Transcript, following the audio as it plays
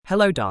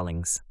Hello,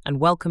 darlings,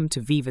 and welcome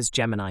to Viva's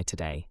Gemini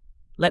today.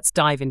 Let's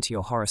dive into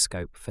your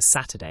horoscope for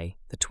Saturday,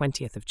 the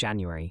 20th of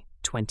January,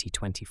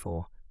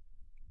 2024.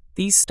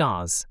 These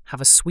stars have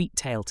a sweet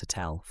tale to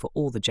tell for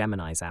all the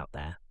Geminis out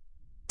there.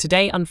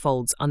 Today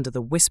unfolds under the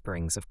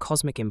whisperings of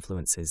cosmic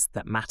influences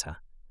that matter.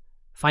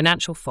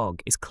 Financial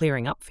fog is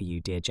clearing up for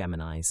you, dear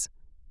Geminis.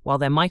 While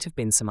there might have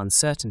been some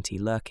uncertainty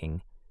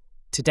lurking,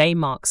 today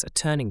marks a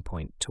turning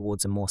point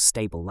towards a more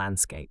stable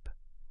landscape.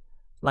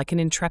 Like an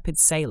intrepid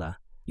sailor,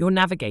 you're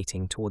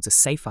navigating towards a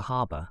safer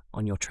harbor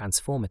on your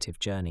transformative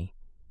journey.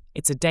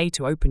 It's a day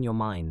to open your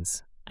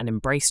minds and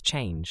embrace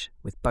change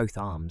with both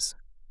arms.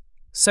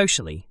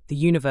 Socially, the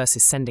universe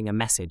is sending a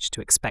message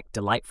to expect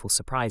delightful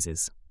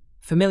surprises.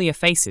 Familiar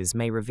faces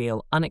may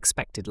reveal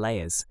unexpected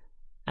layers,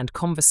 and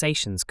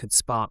conversations could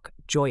spark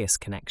joyous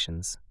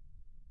connections.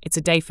 It's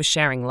a day for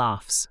sharing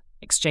laughs,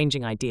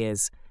 exchanging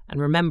ideas,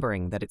 and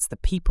remembering that it's the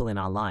people in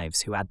our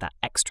lives who add that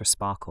extra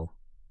sparkle.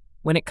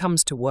 When it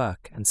comes to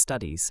work and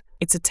studies,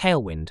 it's a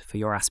tailwind for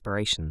your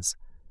aspirations.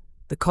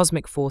 The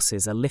cosmic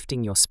forces are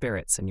lifting your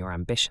spirits and your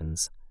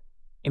ambitions.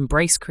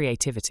 Embrace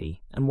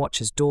creativity and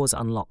watch as doors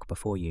unlock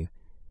before you.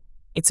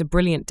 It's a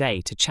brilliant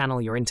day to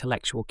channel your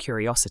intellectual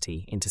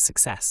curiosity into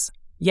success.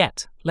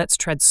 Yet, let's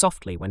tread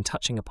softly when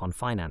touching upon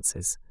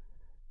finances.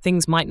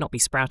 Things might not be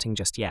sprouting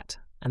just yet,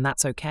 and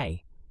that's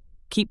okay.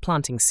 Keep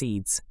planting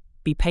seeds,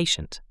 be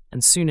patient,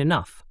 and soon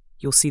enough,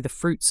 you'll see the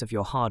fruits of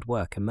your hard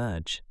work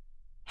emerge.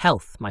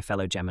 Health, my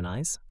fellow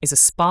Geminis, is a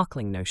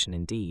sparkling notion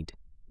indeed.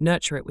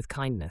 Nurture it with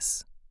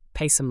kindness.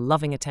 Pay some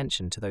loving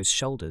attention to those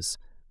shoulders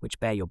which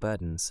bear your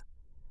burdens.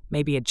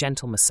 Maybe a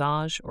gentle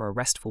massage or a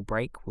restful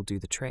break will do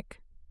the trick.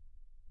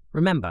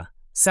 Remember,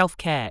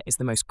 self-care is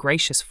the most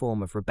gracious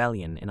form of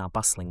rebellion in our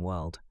bustling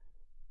world.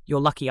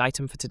 Your lucky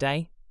item for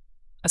today?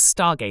 A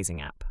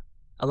stargazing app.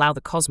 Allow the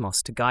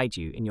cosmos to guide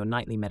you in your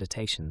nightly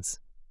meditations.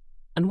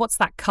 And what's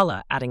that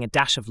color adding a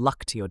dash of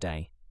luck to your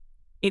day?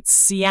 It's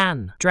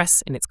cyan.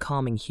 Dress in its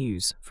calming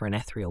hues for an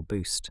ethereal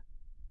boost.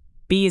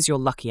 B is your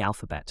lucky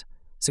alphabet,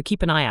 so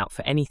keep an eye out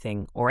for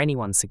anything or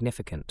anyone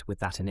significant with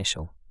that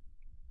initial.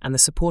 And the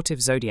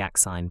supportive zodiac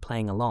sign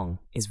playing along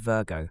is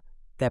Virgo.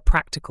 Their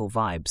practical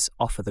vibes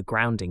offer the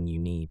grounding you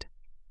need.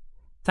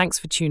 Thanks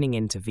for tuning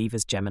in to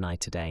Viva's Gemini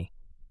today.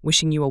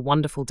 Wishing you a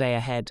wonderful day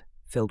ahead,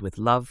 filled with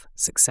love,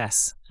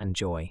 success, and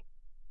joy.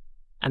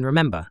 And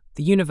remember,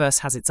 the universe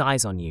has its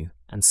eyes on you,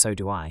 and so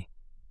do I.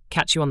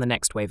 Catch you on the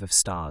next wave of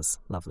stars,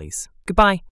 lovelies. Goodbye.